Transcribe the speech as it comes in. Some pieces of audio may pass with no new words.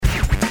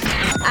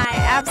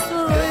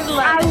absolutely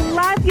love it. I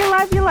love you,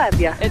 love you,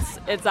 love you.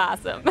 It's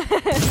awesome. All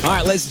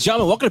right, ladies and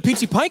gentlemen, welcome to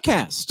PT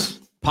Pintcast.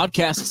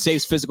 Podcast that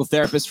saves physical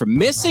therapists from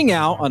missing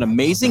out on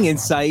amazing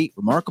insight,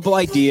 remarkable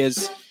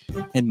ideas,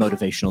 and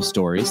motivational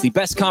stories. The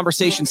best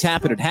conversations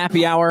happen at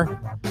happy hour.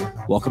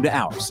 Welcome to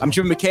ours. I'm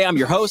Jim McKay. I'm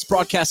your host,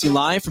 broadcasting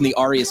live from the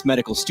Earnest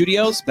Medical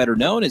Studios, better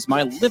known as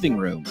my living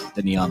room.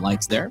 The neon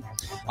lights there.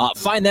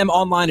 Find them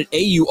online at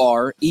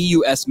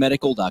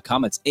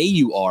aureusmedical.com. That's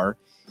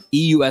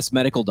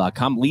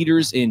aureusmedical.com.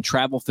 Leaders in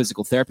travel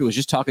physical therapy. I was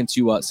just talking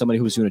to somebody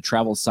who was doing a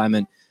travel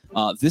assignment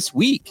this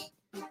week.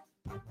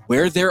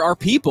 Where there are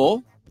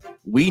people,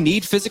 we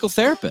need physical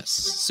therapists.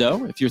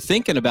 So if you're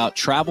thinking about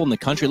travel in the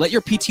country, let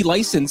your PT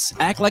license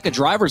act like a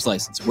driver's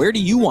license. Where do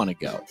you want to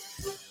go?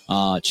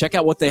 Check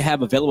out what they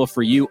have available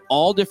for you.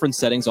 All different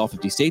settings, all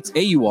 50 states.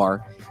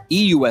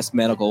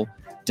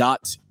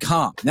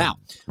 aureusmedical.com. Now,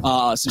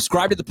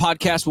 subscribe to the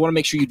podcast. We want to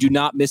make sure you do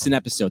not miss an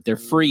episode. They're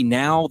free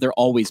now. They'll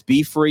always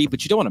be free,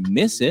 but you don't want to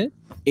miss it.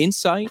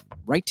 Insight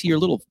right to your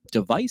little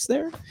device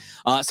there.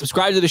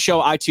 Subscribe to the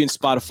show, iTunes,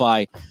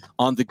 Spotify,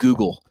 on the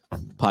Google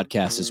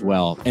podcast as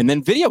well. And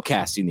then video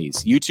casting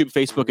these, YouTube,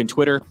 Facebook, and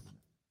Twitter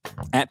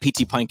at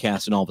PT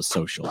Pintcast and all the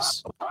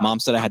socials. Mom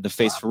said I had the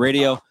face for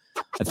radio.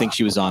 I think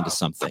she was on to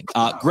something.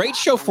 Great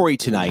show for you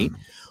tonight.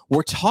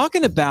 We're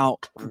talking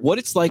about what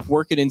it's like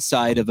working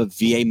inside of a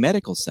VA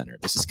medical center.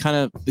 This is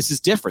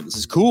different. This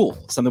is cool.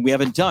 Something we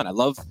haven't done. I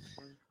love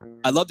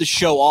to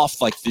show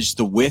off like just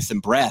the width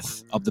and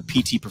breadth of the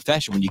PT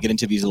profession when you get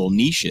into these little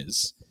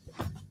niches.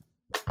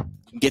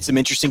 You can get some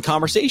interesting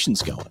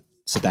conversations going.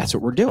 So that's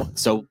what we're doing.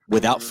 So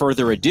without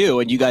further ado,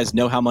 and you guys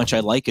know how much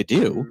I like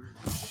ado,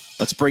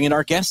 let's bring in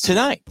our guest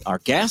tonight. Our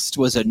guest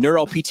was a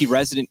neuro PT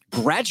resident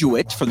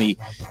graduate from the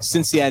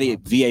Cincinnati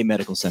VA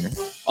Medical Center.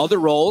 Other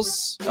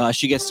roles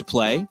she gets to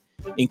play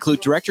include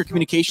Director of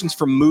Communications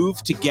for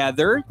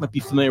MoveTogether. You might be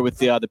familiar with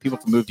the people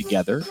from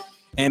MoveTogether.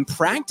 And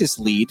practice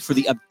lead for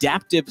the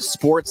Adaptive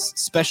Sports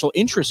Special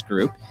Interest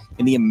Group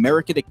in the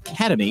American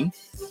Academy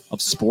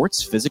of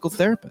Sports Physical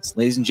Therapists.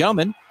 Ladies and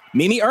gentlemen,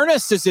 Mimi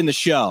Earnest is in the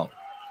show.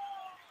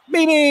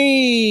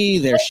 Mimi,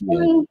 there she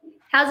is.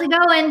 How's it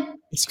going?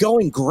 It's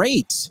going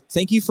great.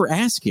 Thank you for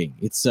asking.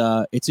 It's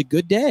a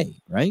good day,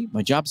 right?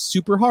 My job's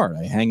super hard.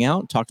 I hang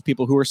out and talk to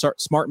people who are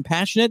smart and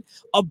passionate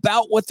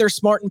about what they're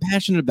smart and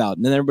passionate about,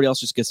 and then everybody else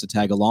just gets to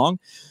tag along.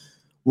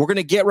 We're going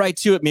to get right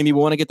to it, Mimi. We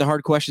want to get the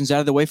hard questions out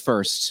of the way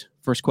first.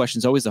 First question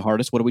is always the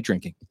hardest. What are we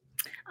drinking?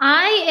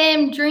 I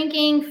am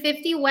drinking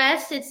 50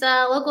 West. It's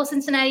a local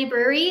Cincinnati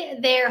brewery.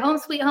 Their Home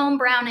Sweet Home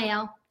Brown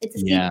Ale. It's a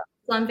steam,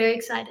 so I'm very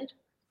excited.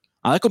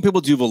 I like when people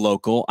do the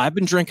local. I've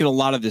been drinking a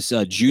lot of this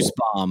Juice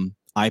Bomb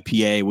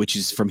IPA, which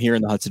is from here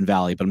in the Hudson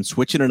Valley, but I'm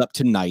switching it up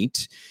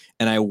tonight.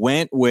 And I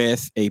went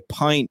with a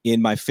pint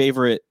in my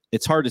favorite.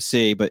 It's hard to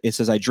say, but it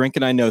says I drink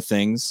and I know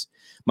things.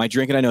 My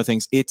drink and I know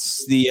things.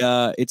 It's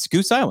it's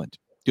Goose Island.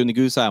 Doing the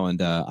Goose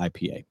Island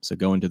IPA. So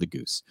go into the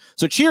Goose.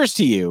 So cheers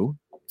to you,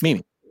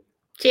 Mimi.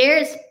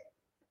 Cheers.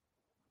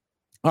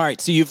 All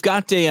right. So you've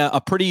got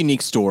a pretty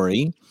unique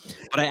story,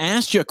 but I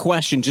asked you a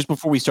question just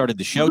before we started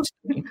the show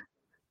today.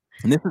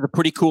 And this is a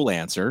pretty cool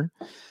answer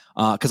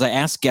because I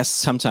ask guests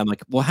sometime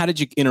like, well, how did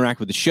you interact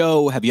with the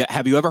show? Have you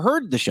ever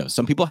heard the show?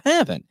 Some people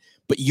haven't,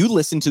 but you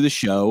listened to the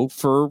show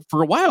for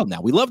a while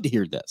now. We love to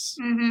hear this.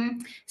 Mm-hmm.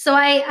 So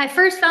I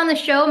first found the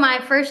show my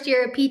first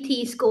year at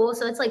PT school.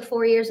 So it's like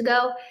 4 years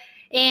ago.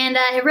 And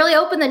it really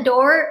opened the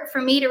door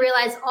for me to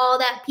realize all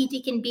that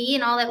PT can be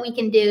and all that we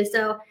can do.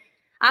 So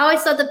I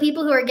always thought the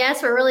people who are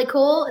guests were really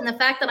cool. And the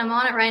fact that I'm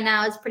on it right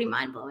now is pretty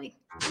mind-blowing.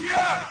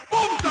 Yeah,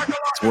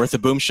 it's worth a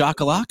boom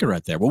shakalaka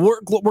right there. Well,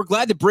 we're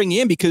glad to bring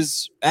you in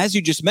because, as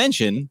you just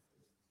mentioned,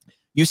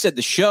 you said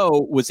the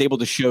show was able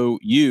to show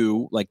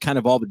you like kind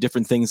of all the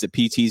different things that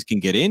PTs can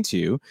get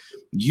into.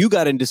 You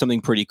got into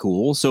something pretty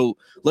cool. So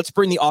let's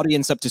bring the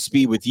audience up to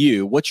speed with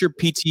you. What's your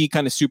PT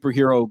kind of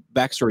superhero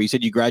backstory? You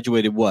said you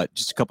graduated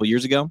just a couple of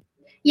years ago?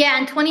 Yeah,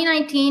 in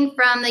 2019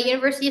 from the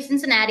University of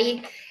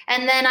Cincinnati.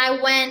 And then I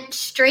went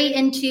straight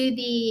into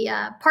the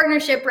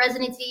partnership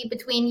residency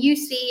between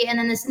UC and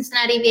then the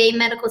Cincinnati VA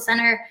Medical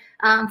Center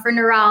for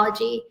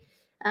neurology.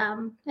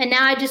 And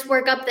now I just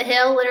work up the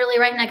hill, literally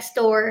right next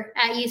door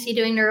at UC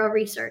doing neuro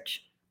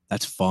research.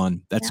 That's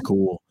fun. That's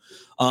cool.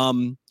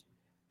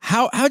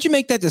 How'd you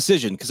make that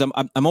decision? Because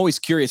I'm always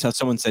curious how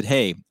someone said,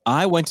 hey,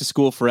 I went to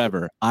school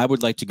forever. I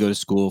would like to go to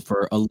school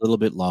for a little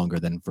bit longer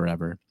than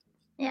forever.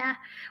 Yeah.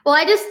 Well,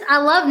 I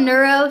love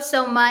neuro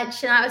so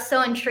much and I was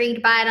so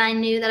intrigued by it. I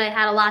knew that I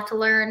had a lot to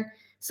learn.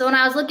 So when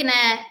I was looking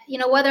at,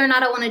 whether or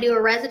not I want to do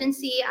a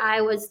residency, I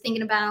was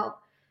thinking about,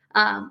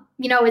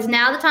 is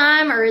now the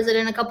time or is it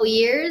in a couple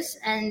years?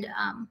 And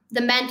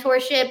the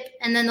mentorship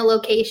and then the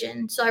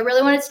location. So I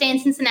really wanted to stay in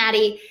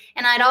Cincinnati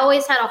and I'd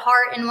always had a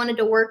heart and wanted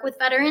to work with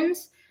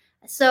veterans.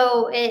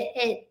 So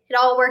it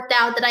all worked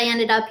out that I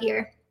ended up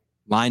here.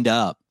 Lined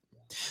up.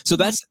 So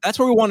that's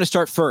where we want to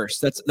start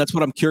first. That's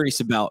what I'm curious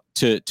about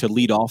to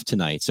lead off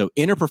tonight. So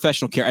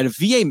interprofessional care at a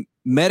VA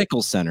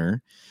medical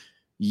center,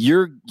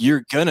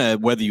 you're gonna,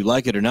 whether you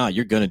like it or not,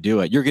 you're gonna do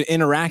it. You're gonna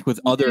interact with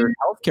other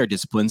healthcare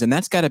disciplines, and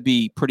that's got to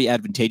be pretty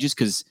advantageous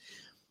because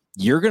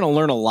you're gonna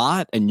learn a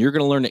lot and you're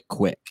gonna learn it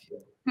quick.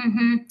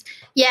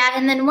 Yeah,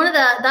 and then one of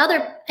the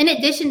other, in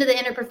addition to the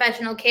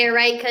interprofessional care,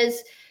 right?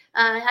 Because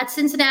at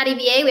Cincinnati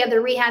VA, we have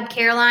the rehab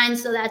care line.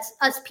 So that's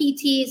us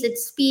PTs,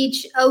 it's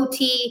speech,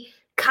 OT,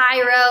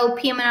 chiro,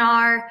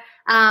 PM&R.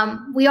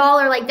 We all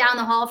are like down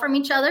the hall from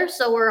each other.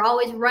 So we're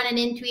always running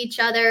into each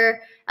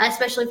other,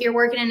 especially if you're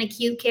working in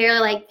acute care,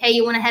 like, hey,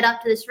 you want to head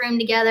up to this room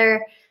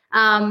together.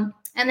 And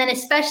then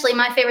especially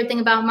my favorite thing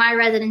about my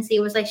residency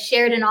was I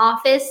shared an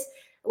office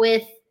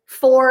with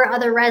 4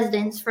 other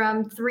residents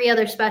from 3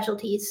 other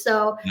specialties.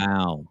 So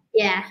wow.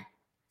 Yeah.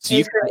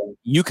 So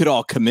you could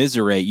all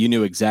commiserate. You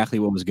knew exactly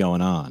what was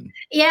going on.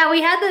 Yeah,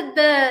 we had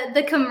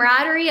the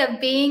camaraderie of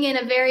being in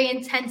a very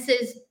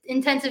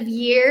intensive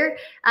year,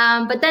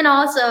 but then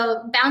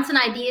also bouncing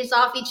ideas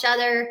off each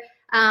other.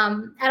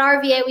 At our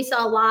VA, we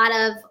saw a lot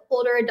of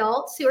older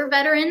adults who are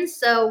veterans.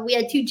 So we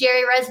had 2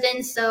 Jerry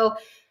residents. So,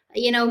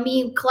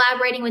 me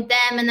collaborating with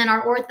them, and then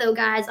our ortho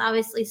guys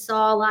obviously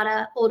saw a lot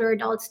of older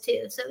adults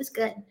too. So it was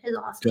good. It was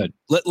awesome.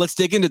 Good. Let's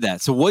dig into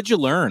that. So what'd you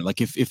learn?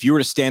 Like if you were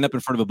to stand up in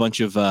front of a bunch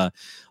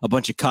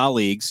of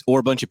colleagues or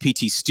a bunch of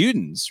PT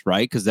students,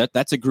 right? Because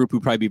that's a group who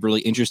probably be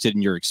really interested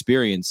in your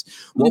experience.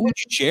 What would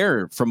you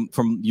share from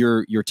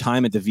your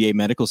time at the VA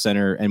Medical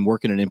Center and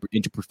working in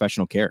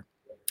interprofessional care?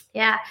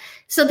 Yeah.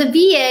 So the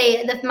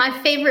VA,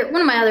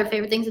 one of my other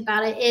favorite things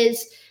about it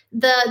is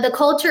the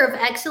culture of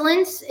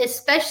excellence,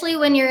 especially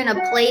when you're in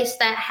a place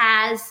that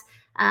has,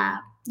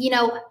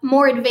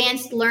 more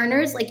advanced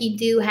learners like you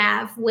do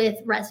have with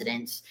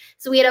residents.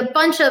 So we had a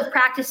bunch of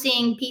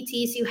practicing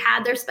PTs who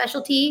had their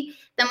specialty.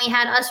 Then we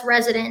had us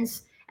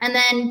residents, and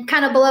then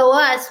kind of below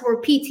us were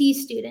PT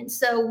students.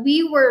 So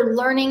we were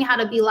learning how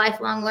to be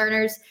lifelong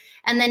learners,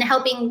 and then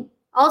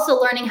also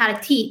learning how to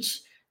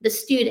teach the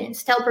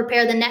students to help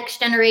prepare the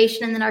next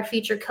generation and then our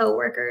future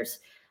coworkers.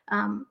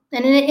 And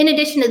in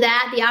addition to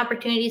that, the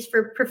opportunities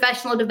for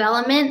professional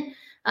development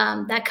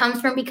that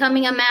comes from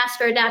becoming a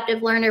master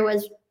adaptive learner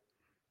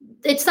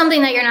it's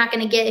something that you're not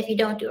going to get if you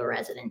don't do a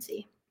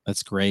residency.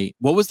 That's great.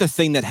 What was the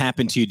thing that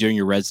happened to you during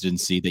your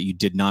residency that you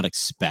did not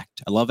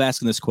expect? I love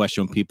asking this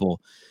question when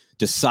people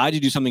decide to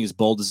do something as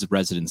bold as a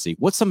residency.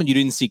 What's something you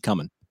didn't see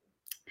coming?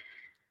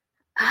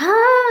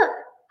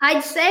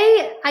 I'd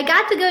say I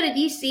got to go to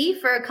DC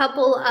for a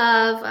couple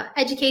of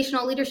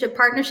educational leadership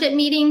partnership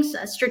meetings,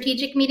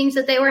 strategic meetings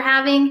that they were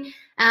having,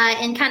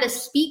 and kind of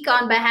speak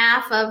on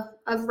behalf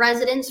of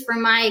residents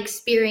from my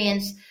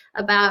experience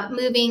about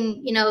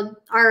moving,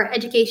 our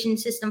education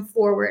system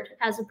forward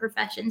as a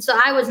profession. So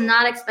I was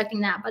not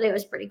expecting that, but it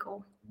was pretty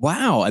cool.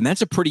 Wow. And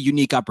that's a pretty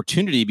unique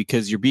opportunity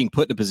because you're being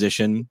put in a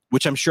position,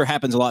 which I'm sure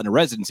happens a lot in a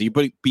residency,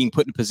 but being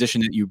put in a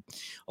position that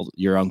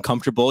you're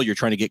uncomfortable. You're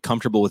trying to get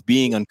comfortable with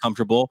being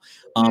uncomfortable.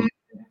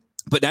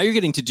 But now you're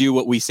getting to do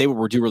what we're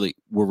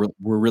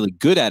really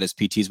good at as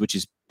PTs, which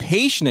is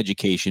patient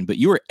education, but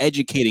you are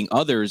educating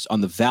others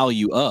on the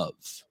value of.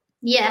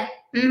 Yeah.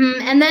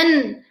 And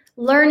then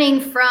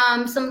learning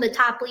from some of the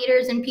top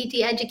leaders in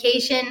PT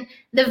education,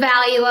 the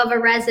value of a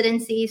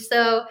residency.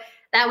 So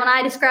that when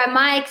I describe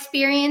my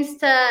experience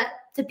to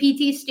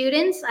PT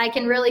students, I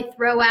can really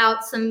throw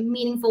out some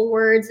meaningful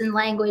words and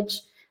language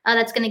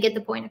that's going to get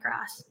the point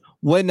across.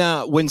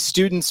 When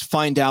students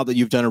find out that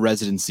you've done a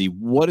residency,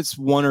 what is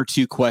 1 or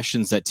 2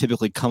 questions that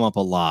typically come up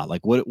a lot?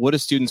 Like what do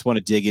students want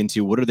to dig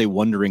into? What are they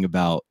wondering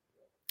about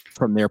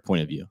from their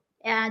point of view?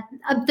 Yeah,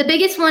 the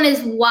biggest one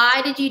is,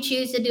 why did you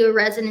choose to do a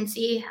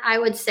residency? I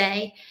would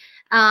say,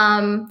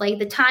 like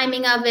the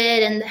timing of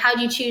it and how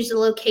do you choose the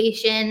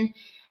location?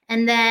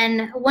 And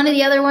then one of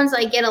the other ones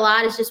I get a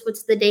lot is just,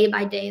 what's the day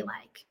by day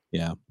like?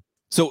 Yeah.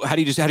 So how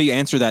do you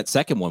answer that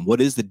second one? What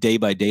is the day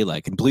by day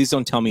like? And please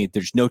don't tell me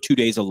there's no 2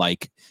 days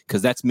alike,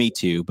 because that's me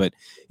too. But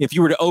if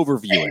you were to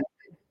overview it.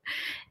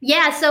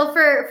 Yeah. So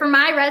for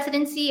my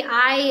residency,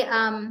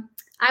 I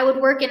would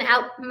work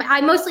I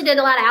mostly did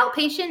a lot of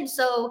outpatient.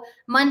 So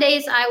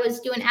Mondays I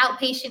was doing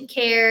outpatient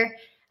care,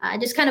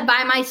 just kind of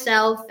by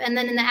myself. And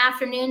then in the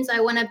afternoons, I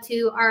went up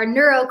to our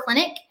neuro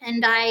clinic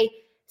and I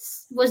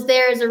was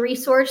there as a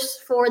resource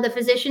for the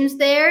physicians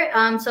there.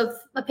 So if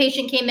a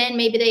patient came in,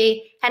 maybe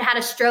they had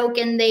a stroke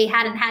and they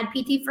hadn't had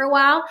PT for a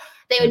while,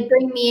 they would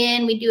bring me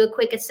in, we'd do a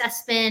quick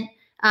assessment,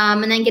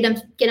 and then get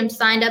them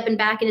signed up and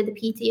back into the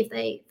PT if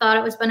they thought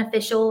it was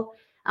beneficial.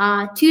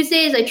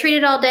 Tuesdays, I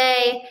treated all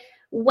day.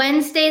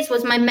 Wednesdays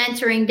was my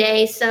mentoring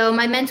day. So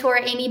my mentor,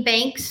 Amy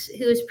Banks,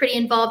 who is pretty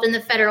involved in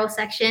the federal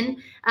section,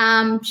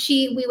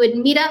 we would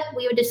meet up,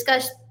 we would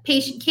discuss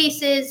patient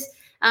cases,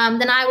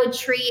 then I would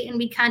treat and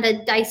we'd kind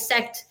of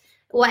dissect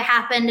what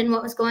happened and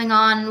what was going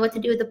on and what to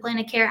do with the plan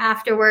of care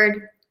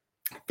afterward.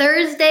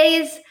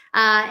 Thursdays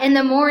in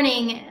the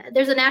morning,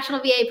 there's a national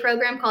VA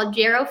program called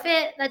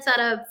Gerofit that's at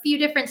a few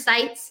different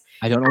sites.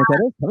 I don't know what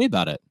that is. Tell me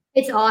about it.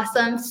 It's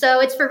awesome.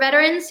 So it's for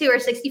veterans who are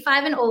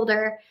 65 and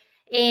older.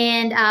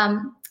 And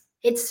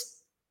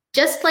it's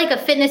just like a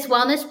fitness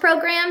wellness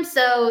program.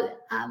 So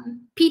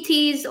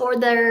PTs or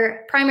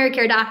their primary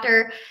care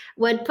doctor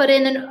would put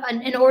in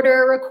an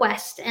order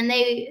request, and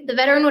the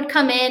veteran would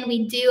come in.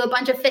 We'd do a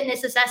bunch of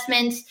fitness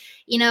assessments,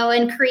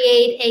 and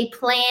create a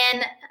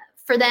plan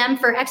for them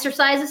for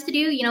exercises to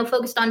do,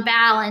 focused on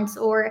balance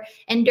or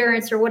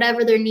endurance or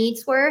whatever their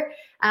needs were.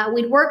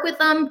 We'd work with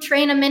them,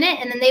 train them in it,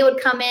 and then they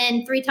would come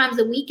in 3 times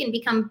a week and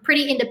become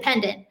pretty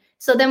independent.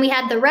 So then we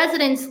had the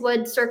residents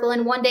would circle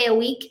in 1 day a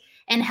week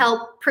and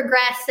help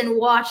progress and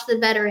watch the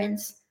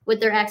veterans with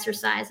their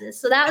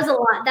exercises. So that was a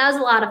lot. That was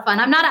a lot of fun.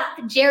 I'm not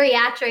a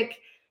geriatric,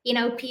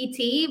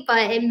 PT,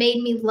 but it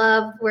made me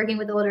love working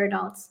with older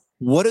adults.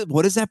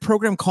 What is that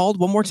program called?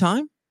 One more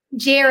time?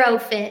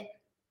 Gerofit.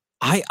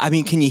 I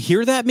mean, can you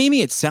hear that,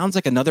 Mimi? It sounds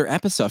like another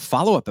episode,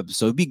 follow-up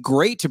episode. It'd be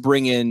great to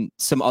bring in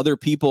some other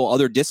people,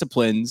 other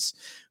disciplines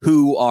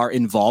who are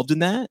involved in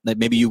that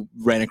maybe you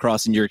ran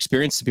across in your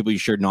experience, some people you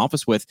shared an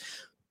office with.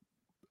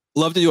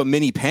 Love to do a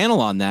mini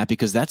panel on that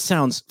because that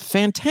sounds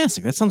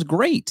fantastic. That sounds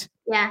great.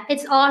 Yeah,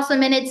 it's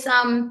awesome. And it's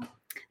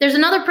there's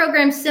another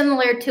program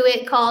similar to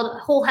it called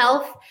Whole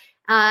Health.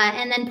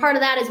 And then part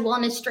of that is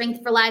Wellness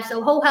Strength for Life.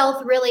 So Whole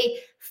Health really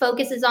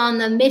focuses on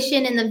the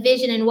mission and the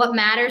vision and what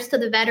matters to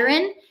the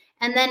veteran.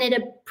 And then it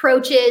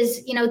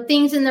approaches,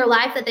 things in their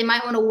life that they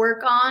might want to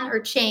work on or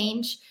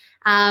change.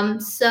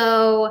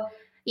 So,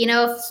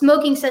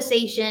 smoking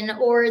cessation,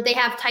 or they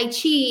have Tai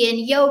Chi and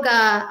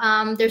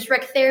yoga. There's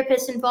rec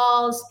therapists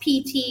involved,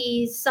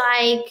 PTs,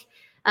 psych.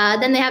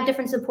 Then they have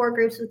different support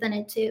groups within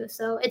it too.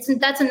 So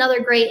that's another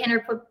great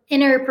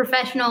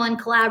interprofessional and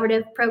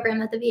collaborative program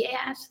that the VA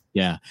has.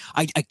 Yeah.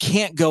 I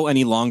can't go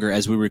any longer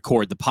as we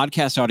record. The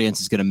podcast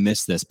audience is going to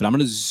miss this, but I'm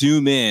going to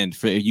zoom in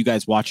for you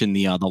guys watching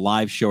the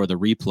live show or the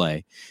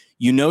replay.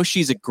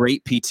 She's a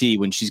great PT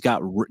when she's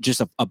got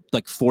just a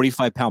like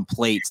 45-pound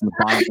plates in the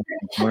bottom of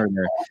the corner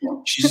there.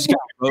 She's just got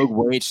rogue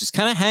weights, just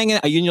kind of hanging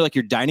out. You like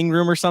your dining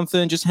room or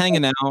something, just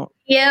hanging out.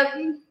 Yep.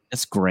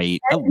 That's great.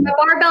 The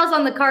barbell's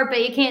on the carpet.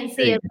 You can't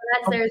see it, but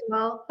that's there as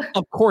well.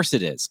 Of course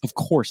it is. Of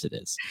course it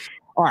is.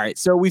 All right.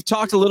 So we've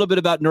talked a little bit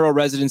about neuro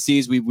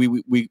residencies.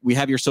 We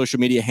have your social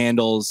media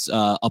handles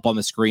up on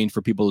the screen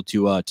for people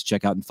to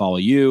check out and follow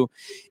you.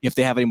 If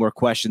they have any more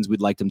questions,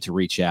 we'd like them to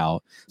reach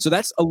out. So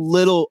that's a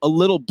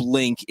little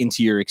blink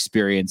into your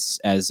experience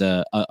as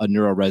a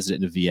neuro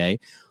resident in the VA.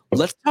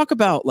 Let's talk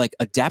about like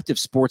adaptive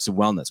sports and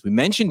wellness. We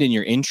mentioned in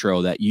your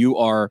intro that you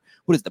are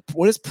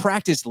what is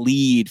practice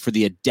lead for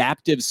the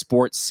Adaptive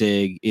Sports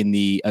SIG in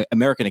the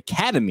American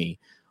Academy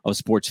of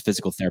Sports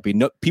Physical Therapy.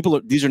 No,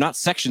 these are not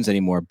sections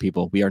anymore,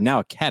 people. We are now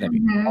academy.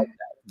 Mm-hmm.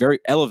 Very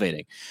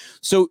elevating.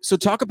 So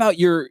talk about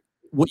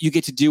what you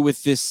get to do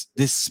with this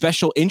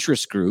special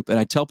interest group. And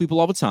I tell people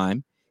all the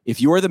time, if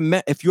you're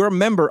a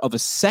member of a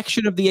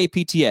section of the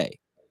APTA,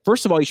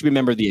 first of all, you should be a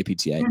member of the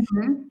APTA.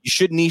 Mm-hmm. You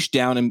should niche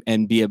down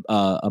and be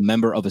a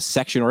member of a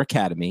section or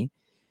academy.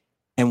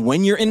 And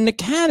when you're in an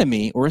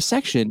academy or a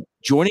section,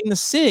 joining the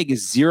SIG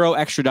is $0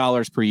 extra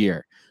per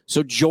year.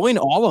 So join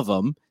all of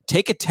them,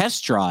 take a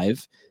test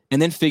drive,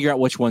 and then figure out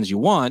which ones you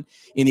want.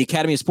 In the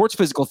Academy of Sports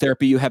Physical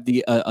Therapy, you have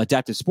the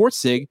Adaptive Sports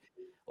SIG.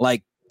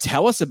 Like,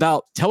 tell us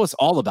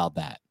all about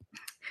that.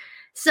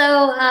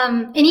 So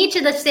in each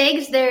of the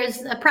SIGs,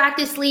 there's a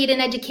practice lead,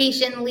 an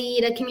education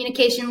lead, a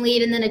communication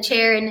lead, and then a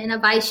chair and a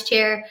vice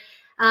chair.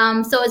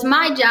 So as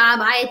my job,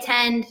 I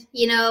attend,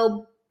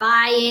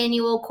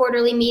 biannual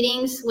quarterly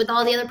meetings with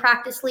all the other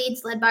practice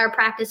leads led by our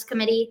practice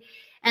committee.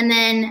 And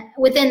then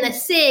within the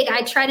SIG,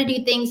 I try to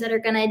do things that are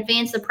going to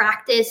advance the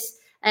practice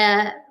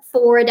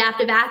for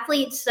adaptive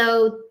athletes.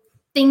 So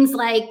things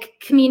like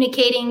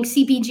communicating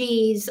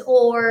CPGs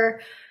or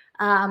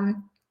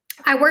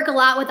I work a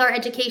lot with our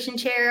education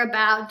chair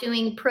about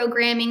doing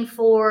programming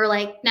for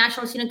like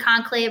National Student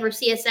Conclave or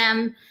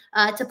CSM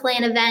to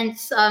plan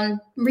events,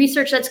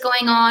 research that's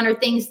going on, or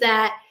things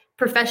that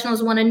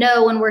professionals want to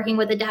know when working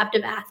with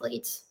adaptive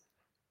athletes.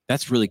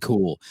 That's really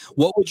cool.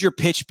 What would your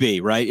pitch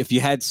be, right? If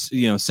you had,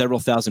 several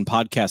thousand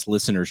podcast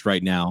listeners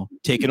right now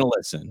taking a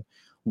listen,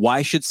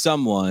 why should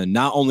someone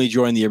not only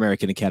join the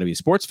American Academy of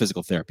Sports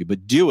Physical Therapy,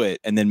 but do it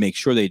and then make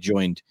sure they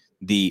joined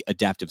the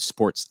Adaptive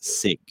Sports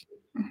SIG?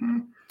 Mm-hmm.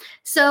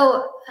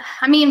 So,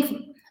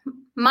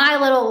 my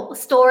little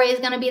story is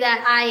going to be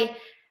that I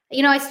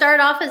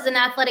started off as an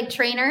athletic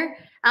trainer.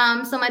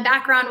 So my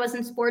background was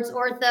in sports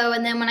ortho.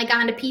 And then when I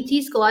got into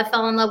PT school, I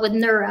fell in love with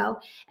neuro.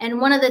 And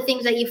one of the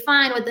things that you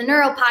find with the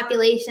neuro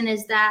population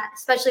is that,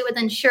 especially with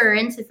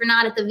insurance, if you're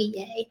not at the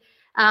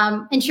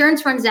VA,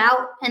 insurance runs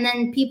out. And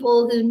then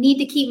people who need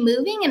to keep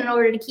moving in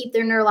order to keep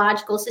their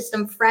neurological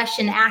system fresh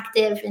and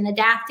active and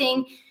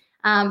adapting,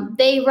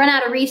 they run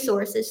out of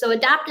resources. So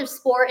adaptive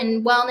sport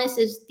and wellness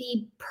is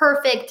the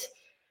perfect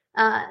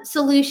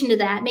solution to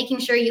that. Making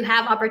sure you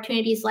have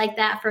opportunities like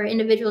that for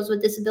individuals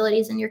with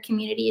disabilities in your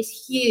community is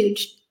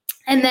huge.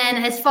 And then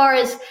as far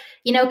as,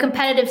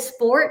 competitive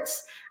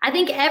sports, I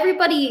think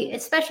everybody,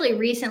 especially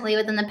recently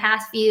within the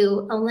past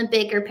few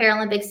Olympic or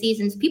Paralympic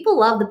seasons, people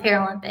love the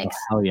Paralympics.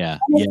 Oh, yeah.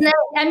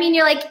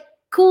 You're like,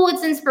 cool,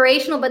 it's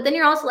inspirational, but then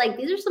you're also like,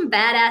 these are some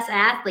badass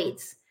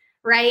athletes.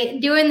 right?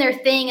 Doing their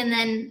thing. And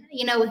then,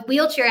 with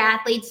wheelchair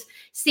athletes,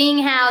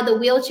 seeing how the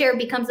wheelchair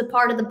becomes a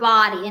part of the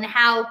body and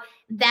how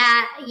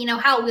that,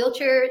 how a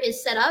wheelchair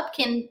is set up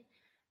can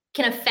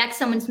affect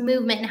someone's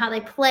movement and how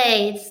they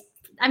play.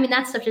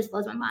 That stuff just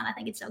blows my mind. I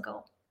think it's so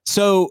cool.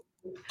 So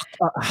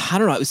I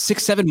don't know. It was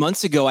 6-7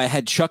 months ago. I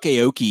had Chuck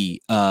Aoki,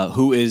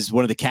 who is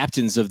one of the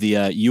captains of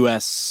the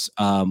U.S.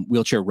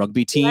 Wheelchair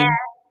rugby team. Yeah.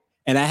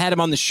 And I had him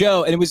on the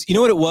show, and it was, you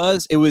know what it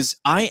was? It was,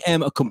 I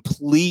am a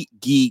complete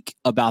geek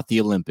about the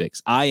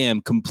Olympics. I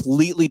am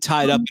completely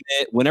tied up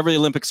in it. Whenever the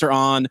Olympics are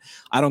on,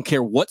 I don't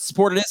care what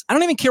sport it is. I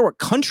don't even care what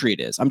country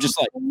it is. I'm just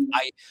like,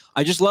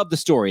 I just love the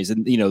stories.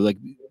 And, like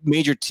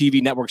major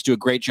TV networks do a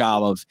great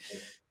job of,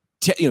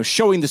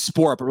 showing the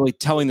sport, but really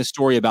telling the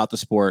story about the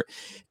sport.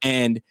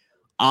 And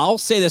I'll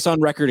say this on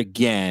record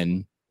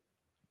again.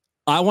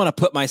 I want to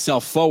put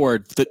myself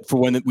forward for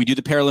when we do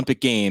the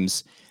Paralympic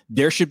Games.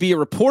 There should be a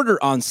reporter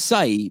on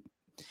site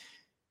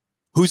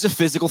who's a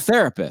physical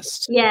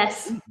therapist.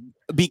 Yes.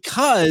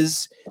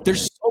 Because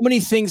there's so many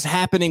things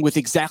happening with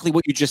exactly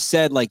what you just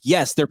said. Like,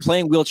 yes, they're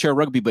playing wheelchair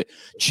rugby, but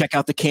check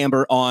out the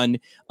camber on,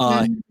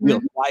 why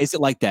is it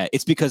like that?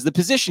 It's because the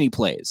position he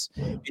plays.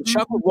 And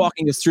Chuck was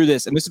walking us through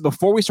this, and this is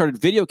before we started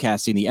video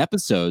casting the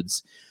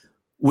episodes,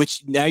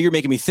 which now you're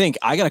making me think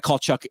I got to call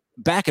Chuck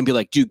back and be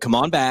like, dude, come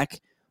on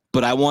back.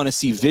 But I want to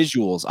see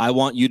visuals. I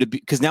want you to be,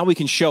 because now we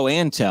can show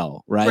and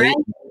tell, right?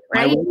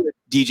 Right.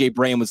 DJ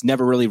brain was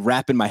never really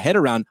wrapping my head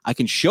around. I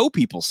can show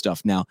people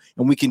stuff now,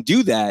 and we can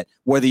do that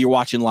whether you're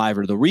watching live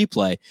or the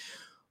replay.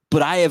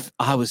 But I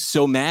was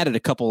so mad at a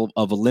couple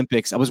of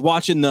Olympics. I was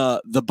watching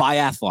the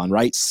biathlon,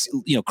 right?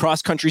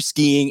 Cross country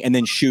skiing and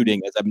then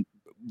shooting as I'm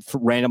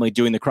randomly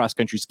doing the cross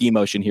country ski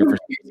motion here in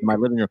my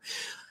living room.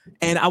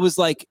 And I was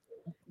like,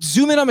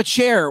 zoom in on a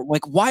chair.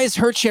 Like, why does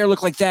her chair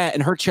look like that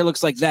and her chair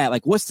looks like that?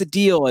 Like, what's the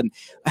deal? And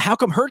how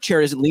come her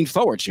chair isn't leaned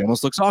forward? She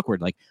almost looks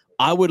awkward. Like,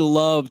 I would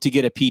love to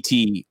get a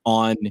PT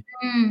on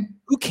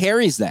who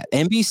carries that?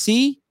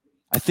 NBC?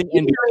 I think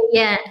NBC.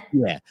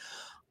 Yeah.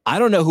 I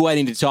don't know who I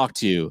need to talk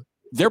to.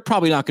 They're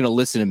probably not going to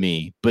listen to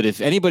me, but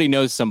if anybody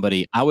knows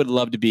somebody, I would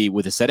love to be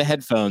with a set of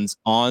headphones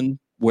on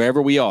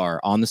wherever we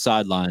are on the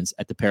sidelines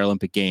at the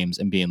Paralympic Games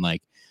and being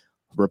like,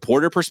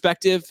 reporter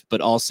perspective,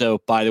 but also,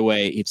 by the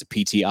way, it's a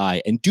PTI,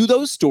 and do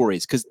those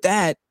stories. Because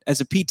that,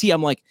 as a PT,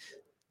 I'm like,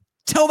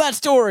 tell that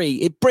story.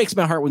 It breaks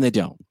my heart when they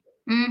don't.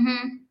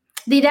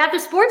 The Adaptive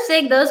Sports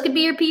SIG, those could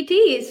be your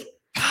PTs.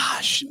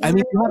 Gosh, I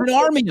mean, you have an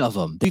army of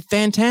them. They'd be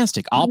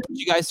fantastic. I'll put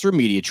you guys through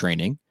media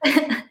training.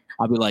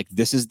 I'll be like,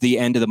 this is the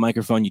end of the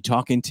microphone you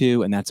talk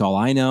into, and that's all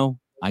I know.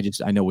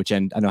 I know which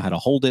end. I know how to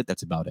hold it.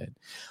 That's about it.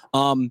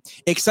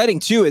 Exciting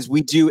too is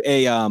we did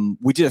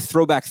a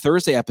Throwback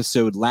Thursday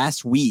episode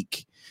last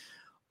week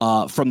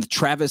from the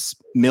Travis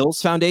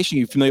Mills Foundation.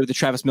 You familiar with the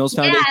Travis Mills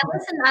Foundation?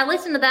 Yeah, I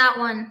listened to that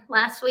one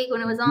last week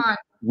when it was on.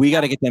 We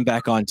got to get them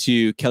back on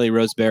too. Kelly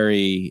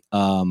Roseberry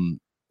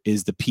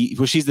is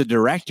she's the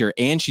director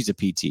and she's a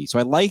PT. So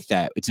I like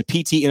that. It's a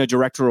PT in a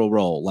directorial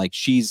role. Like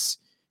she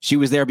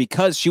was there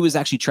because she was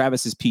actually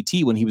Travis's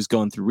PT when he was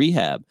going through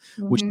rehab,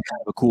 which is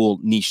kind of a cool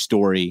niche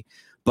story.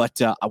 But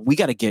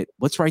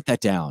let's write that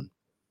down.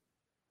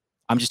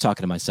 I'm just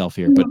talking to myself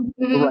here, but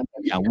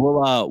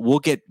we'll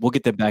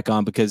get them back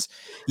on because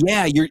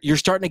you're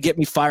starting to get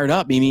me fired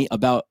up, Mimi,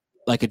 about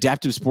like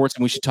adaptive sports,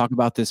 and we should talk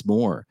about this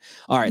more.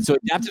 All right, so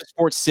Adaptive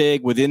Sports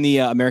SIG within the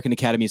American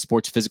Academy of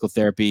Sports Physical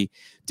Therapy,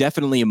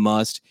 definitely a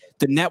must.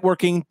 The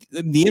networking,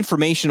 the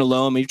information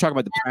alone. I mean, you're talking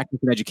about the practice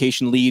and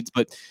education leads,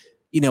 but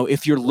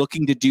if you're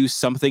looking to do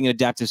something in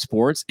adaptive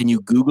sports and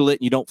you Google it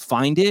and you don't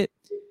find it,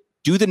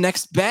 do the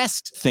next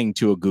best thing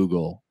to a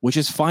Google, which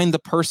is find the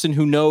person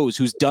who knows,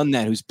 who's done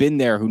that, who's been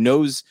there, who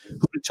knows who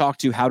to talk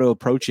to, how to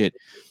approach it.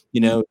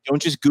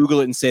 Don't just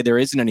Google it and say there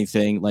isn't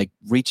anything. Like,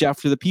 reach out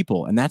to the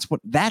people. And that's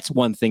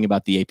one thing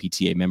about the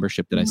APTA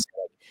membership that I said,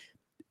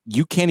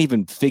 you can't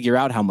even figure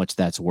out how much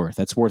that's worth.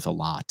 That's worth a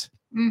lot.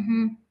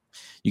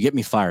 You get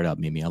me fired up,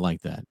 Mimi. I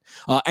like that.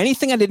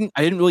 Anything I didn't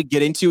really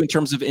get into in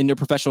terms of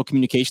interprofessional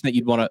communication that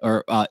you'd want to,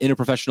 or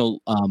interprofessional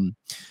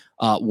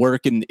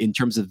work in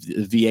terms of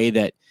the VA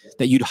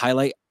that you'd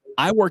highlight?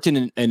 I worked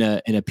in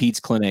a peds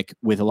clinic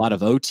with a lot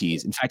of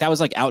OTs. In fact, I was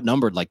like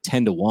outnumbered like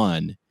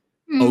 10-1.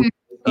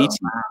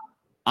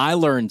 I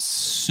learned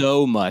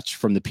so much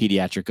from the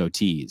pediatric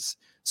OTs.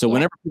 So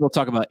whenever people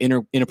talk about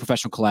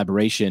interprofessional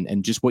collaboration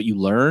and just what you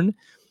learn,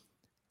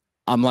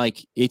 I'm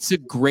like, it's a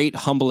great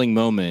humbling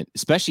moment,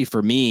 especially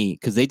for me,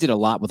 because they did a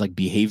lot with like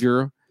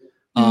behavior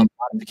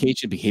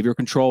modification, behavior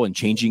control, and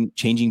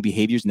changing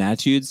behaviors and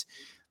attitudes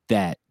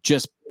that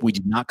just we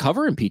did not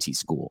cover in PT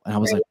school. And I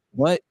was like,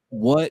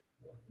 what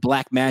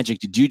black magic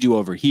did you do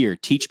over here?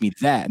 Teach me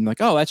that. And like,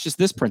 oh, that's just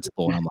this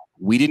principle. And I'm like,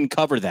 we didn't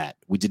cover that.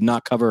 We did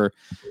not cover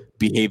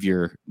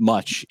behavior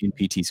much in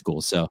PT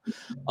school. So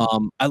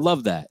I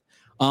love that.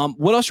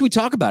 What else should we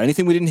talk about?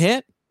 Anything we didn't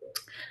hit?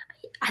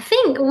 I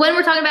think when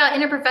we're talking about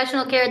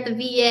interprofessional care at the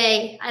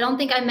VA, I don't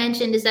think I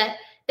mentioned is that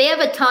they have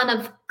a ton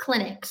of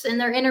clinics and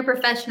they're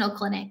interprofessional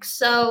clinics.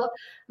 So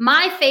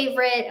my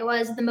favorite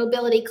was the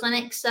mobility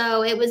clinic.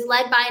 So it was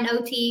led by an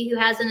OT who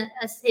has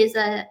his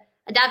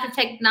adaptive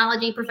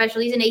technology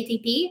professional. He's an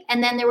ATP.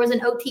 And then there was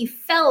an OT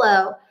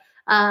fellow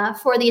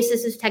for the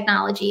assistive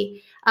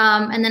technology.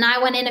 And then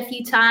I went in a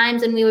few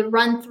times and we would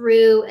run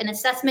through an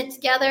assessment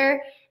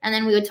together, and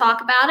then we would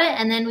talk about it,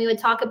 and then we would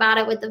talk about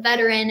it with the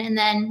veteran, and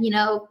then,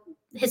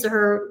 his or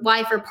her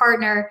wife or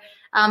partner,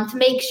 to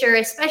make sure,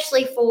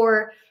 especially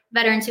for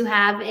veterans who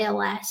have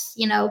ALS,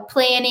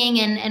 planning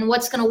and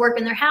what's going to work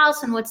in their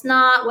house and what's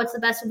not, what's the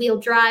best wheel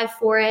drive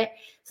for it.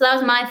 So that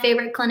was my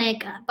favorite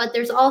clinic. But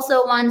there's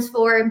also ones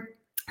for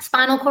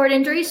spinal cord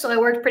injuries. So I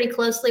worked pretty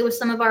closely with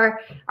some of our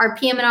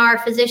PM&R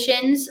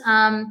physicians,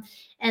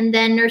 and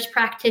then nurse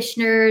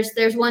practitioners.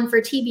 There's one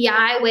for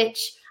TBI,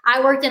 which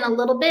I worked in a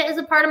little bit as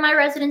a part of my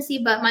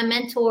residency, but my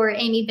mentor,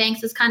 Amy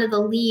Banks, was kind of the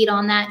lead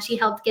on that. She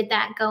helped get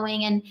that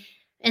going.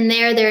 And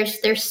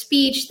there's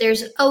speech,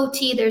 there's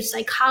OT, there's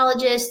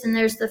psychologists, and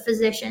there's the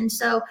physician.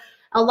 So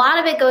a lot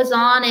of it goes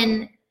on,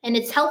 and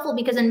it's helpful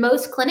because in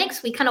most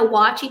clinics, we kind of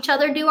watch each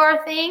other do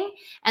our thing.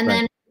 And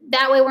then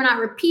that way we're not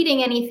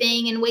repeating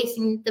anything and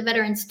wasting the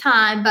veteran's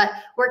time, but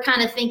we're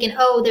kind of thinking,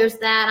 oh, there's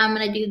that, I'm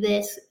going to do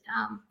this.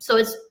 So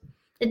there's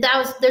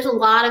a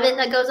lot of it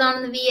that goes on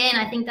in the VA. And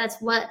I think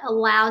that's what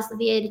allows the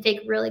VA to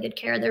take really good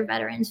care of their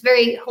veterans,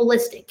 very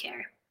holistic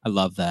care. I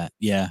love that.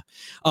 Yeah.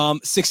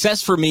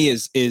 Success for me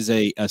is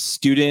a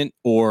student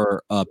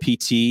or a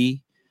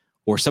PT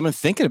or someone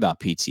thinking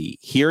about PT,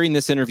 hearing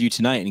this interview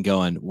tonight and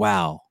going,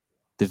 wow,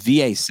 the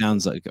VA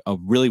sounds like a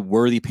really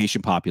worthy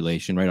patient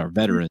population, right? Our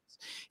veterans,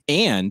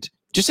 and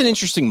just an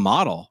interesting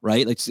model,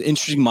 right? Like it's an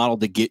interesting model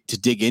to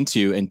dig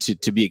into and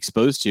to be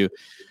exposed to.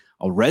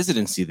 A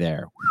residency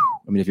there.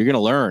 I mean, if you're going to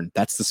learn,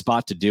 that's the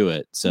spot to do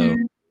it. So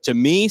to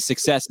me,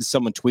 success is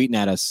someone tweeting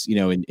at us,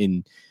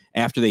 in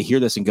after they hear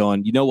this and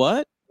going, you know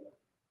what?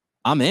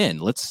 I'm in.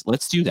 Let's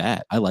do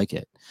that. I like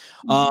it.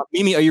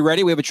 Mimi, are you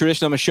ready? We have a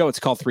tradition on the show. It's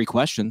called 3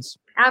 Questions.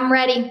 I'm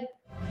ready.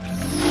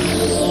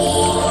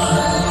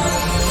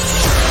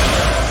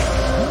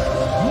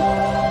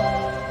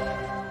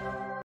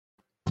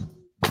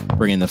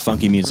 Bring in the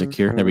funky music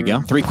here. There we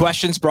go. 3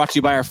 questions brought to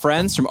you by our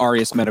friends from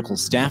AASPT Medical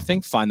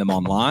Staffing. Find them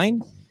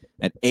online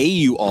at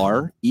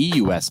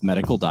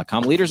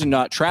AUREUSmedical.com. Leaders in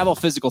travel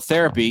physical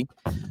therapy.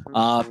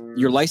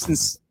 Your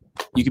license,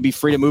 you can be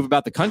free to move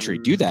about the country.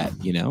 Do that,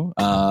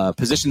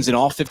 Positions in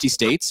all 50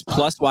 states,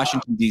 plus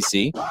Washington,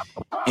 D.C.,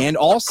 and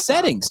all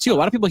settings, too. A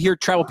lot of people hear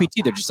travel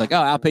PT. They're just like, oh,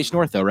 outpatient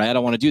ortho, right? I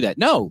don't want to do that.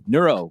 No,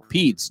 neuro,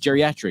 peds,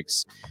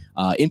 geriatrics,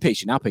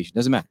 inpatient, outpatient,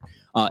 doesn't matter.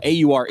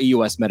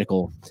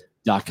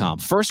 AUREUSmedical.com.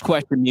 First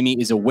question, Mimi,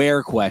 is a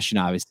where question,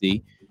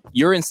 obviously.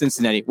 You're in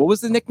Cincinnati. What was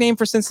the nickname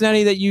for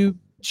Cincinnati that you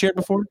shared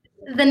before?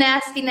 The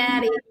Nasty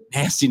Natty.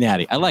 Nasty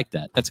Natty. I like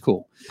that. That's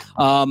cool.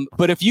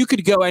 But if you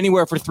could go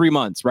anywhere for 3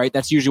 months, right?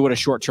 That's usually what a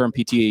short-term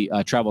PT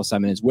travel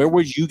assignment is. Where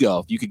would you go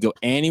if you could go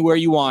anywhere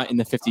you want in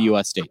the 50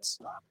 U.S. states?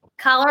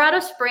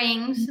 Colorado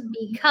Springs,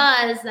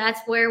 because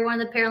that's where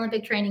one of the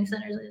Paralympic training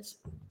centers is.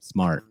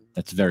 Smart.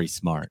 That's very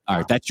smart. All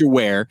right. That's your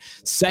where.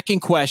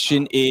 Second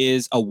question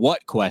is a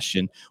what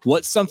question.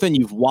 What's something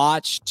you've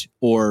watched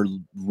or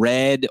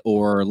read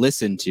or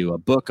listened to, a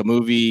book, a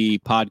movie,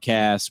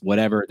 podcast,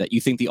 whatever, that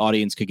you think the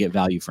audience could get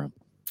value from?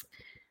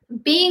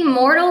 Being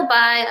Mortal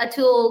by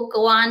Atul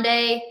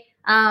Gawande,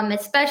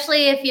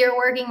 especially if you're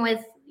working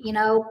with,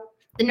 the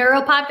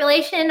neuro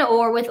population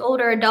or with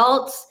older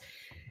adults.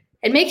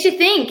 It makes you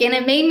think, and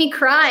it made me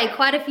cry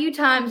quite a few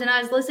times, and I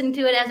was listening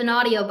to it as an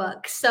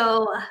audiobook.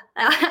 So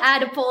I had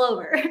to pull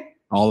over.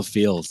 All the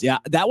feels. Yeah,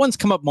 that one's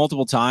come up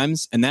multiple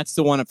times, and that's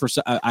the one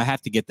I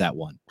have to get that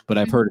one, but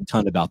I've heard a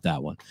ton about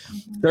that one.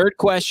 Third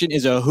question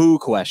is a who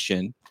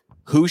question.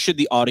 Who should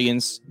the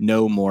audience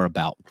know more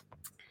about?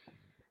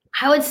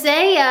 I would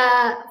say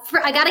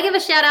I got to give a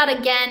shout out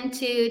again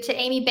to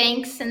Amy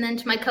Banks and then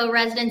to my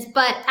co-residents,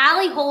 but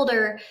Allie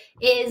Holder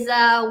is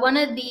one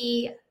of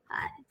the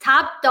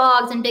top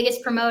dogs and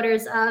biggest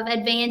promoters of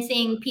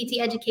advancing PT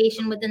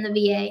education within the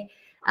VA.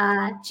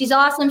 She's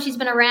awesome. She's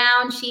been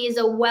around. She is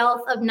a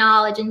wealth of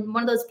knowledge and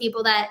one of those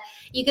people that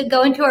you could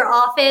go into her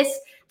office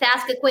to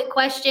ask a quick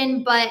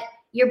question, but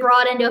you're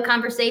brought into a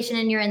conversation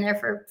and you're in there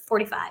for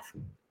 45.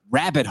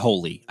 Rabbit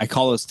holey. I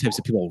call those types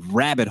of people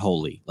rabbit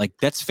holey. Like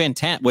that's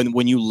fantastic.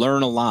 When you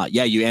learn a lot.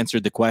 Yeah, you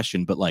answered the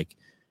question, but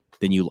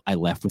then I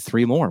left with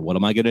 3 more. What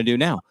am I going to do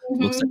now?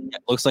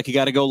 Looks like you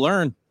got to go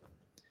learn.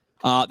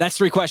 That's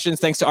 3 questions.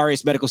 Thanks to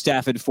AASPT Medical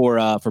Staffing for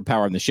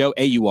powering the show.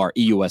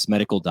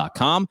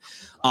 AUREUSmedical.com.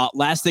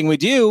 Last thing we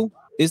do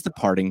is the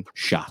parting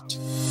shot.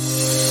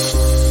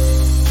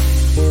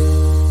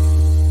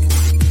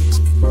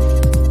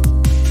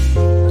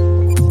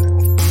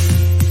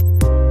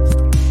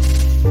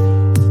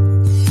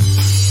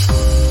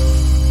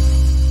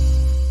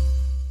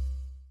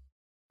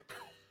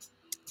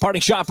 Parting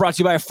shot brought to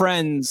you by our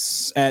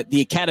friends at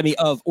the Academy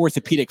of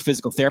Orthopedic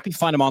Physical Therapy.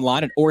 Find them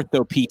online at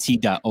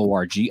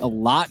orthopt.org. A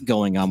lot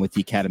going on with the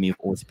Academy of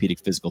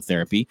Orthopedic Physical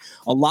Therapy.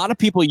 A lot of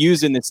people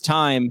use in this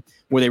time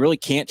where they really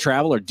can't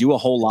travel or do a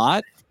whole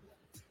lot.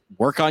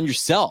 work on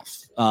yourself.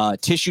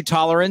 Tissue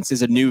tolerance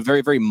is a new,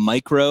 very, very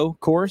micro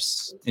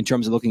course in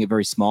terms of looking at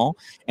very small.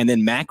 And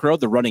then macro,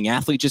 the running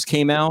athlete just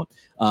came out.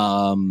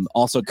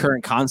 Also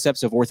current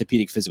concepts of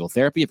orthopedic physical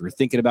therapy. If you're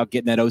thinking about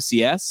getting that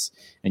OCS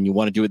and you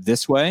want to do it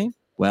this way,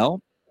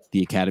 well,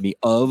 the Academy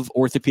of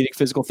Orthopedic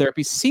Physical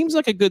Therapy seems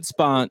like a good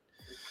spot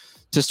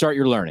to start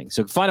your learning.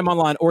 So find them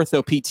online,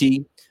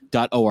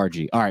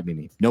 orthopt.org. All right,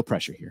 Mimi, no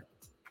pressure here.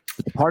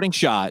 But the parting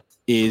shot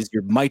is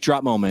your mic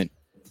drop moment.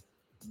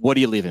 What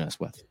are you leaving us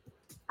with?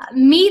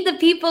 Meet the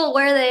people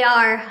where they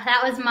are.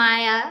 That was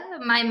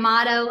my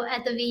motto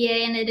at the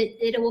VA, and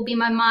it will be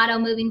my motto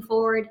moving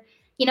forward.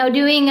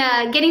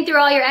 Getting through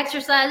all your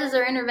exercises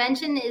or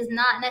intervention is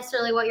not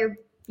necessarily what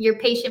your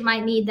patient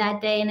might need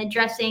that day, and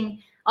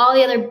addressing all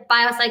the other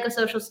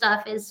biopsychosocial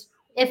stuff is,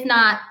 if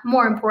not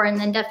more important,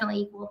 then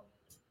definitely equal.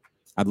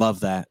 I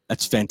love that.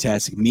 That's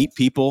fantastic. Meet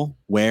people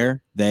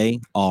where they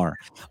are.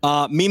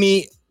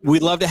 Mimi,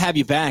 we'd love to have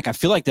you back. I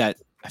feel like that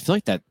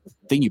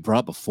thing you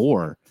brought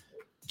before,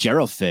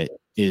 Gerofit,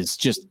 is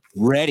just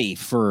ready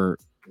for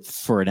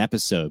an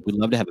episode. We'd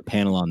love to have a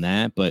panel on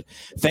that. But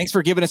thanks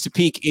for giving us a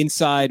peek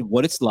inside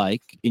what it's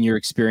like in your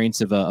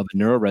experience of a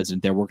neuro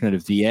resident there working at a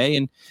VA,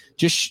 and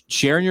just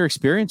sharing your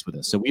experience with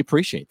us. So we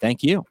appreciate it.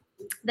 Thank you.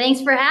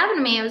 Thanks for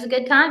having me. It was a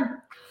good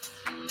time.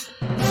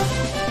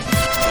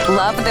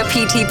 Love the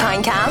PT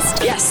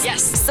Pinecast?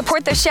 Yes.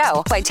 Support the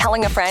show by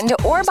telling a friend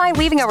or by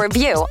leaving a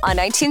review on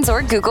iTunes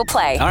or Google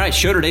Play. All right,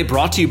 show today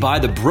brought to you by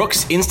the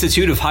Brooks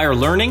Institute of Higher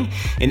Learning,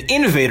 an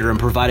innovator in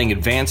providing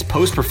advanced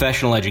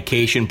post-professional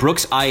education.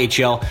 Brooks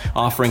IHL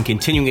offering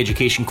continuing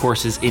education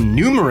courses in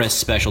numerous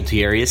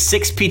specialty areas,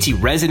 6 PT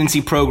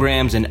residency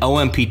programs, and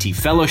OMPT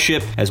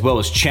fellowship, as well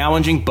as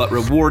challenging but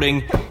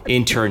rewarding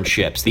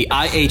internships. The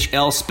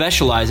IHL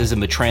specializes in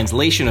the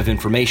translation of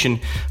information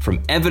from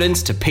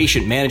evidence to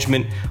patient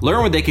management.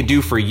 Learn what they can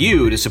do for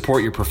you to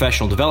support your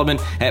professional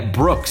development at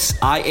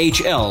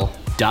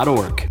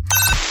brooksihl.org.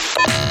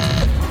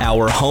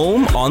 Our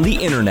home on the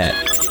internet.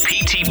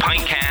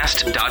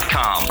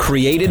 PTPintcast.com.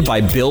 Created by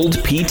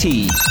Build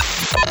PT.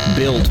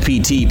 Build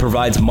PT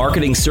provides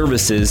marketing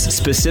services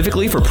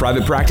specifically for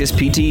private practice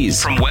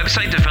PTs. From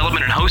website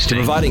development and hosting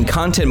to providing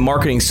content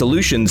marketing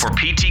solutions for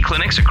PT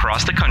clinics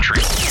across the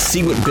country.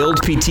 See what Build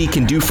PT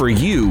can do for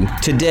you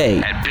today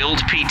at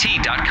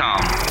buildpt.com.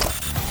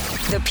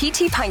 The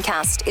PT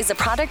Pinecast is a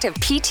product of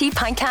PT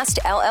Pinecast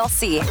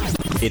LLC.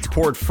 It's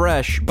poured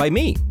fresh by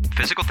me,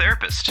 physical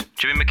therapist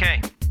Jimmy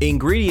McKay.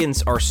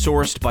 Ingredients are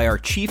sourced by our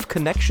Chief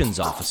Connections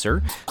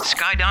Officer,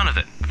 Sky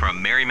Donovan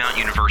from Marymount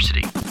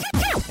University.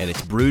 And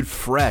it's brewed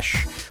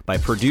fresh by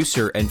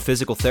producer and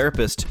physical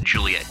therapist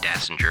Juliet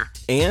Dassinger.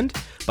 And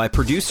by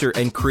producer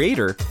and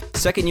creator,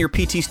 second-year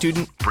PT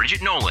student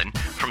Bridget Nolan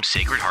from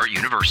Sacred Heart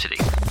University.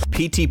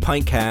 PT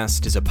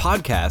Pinecast is a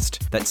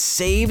podcast that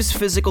saves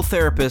physical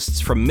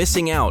therapists from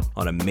missing out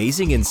on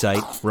amazing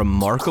insight,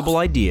 remarkable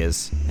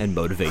ideas, and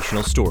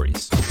motivational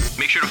stories.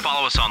 Make sure to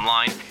follow us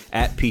online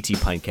at PT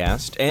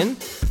Pinecast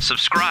and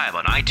subscribe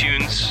on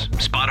iTunes,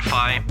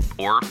 Spotify,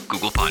 or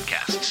Google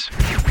Podcasts.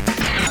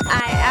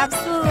 I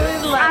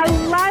absolutely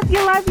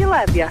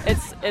love you.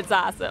 It's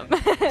awesome.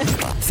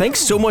 Thanks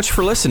so much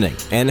for listening.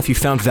 And if you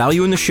found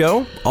value in the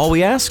show, all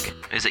we ask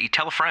is that you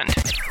tell a friend.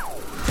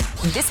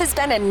 This has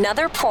been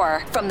another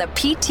pour from the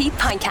PT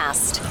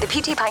Pinecast. The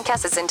PT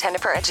Pinecast is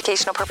intended for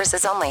educational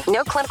purposes only.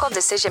 No clinical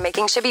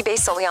decision-making should be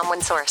based solely on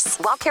one source.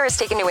 While care is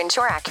taken to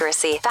ensure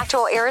accuracy,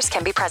 factual errors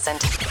can be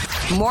present.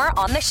 More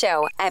on the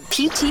show at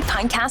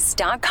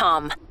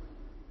ptpinecast.com.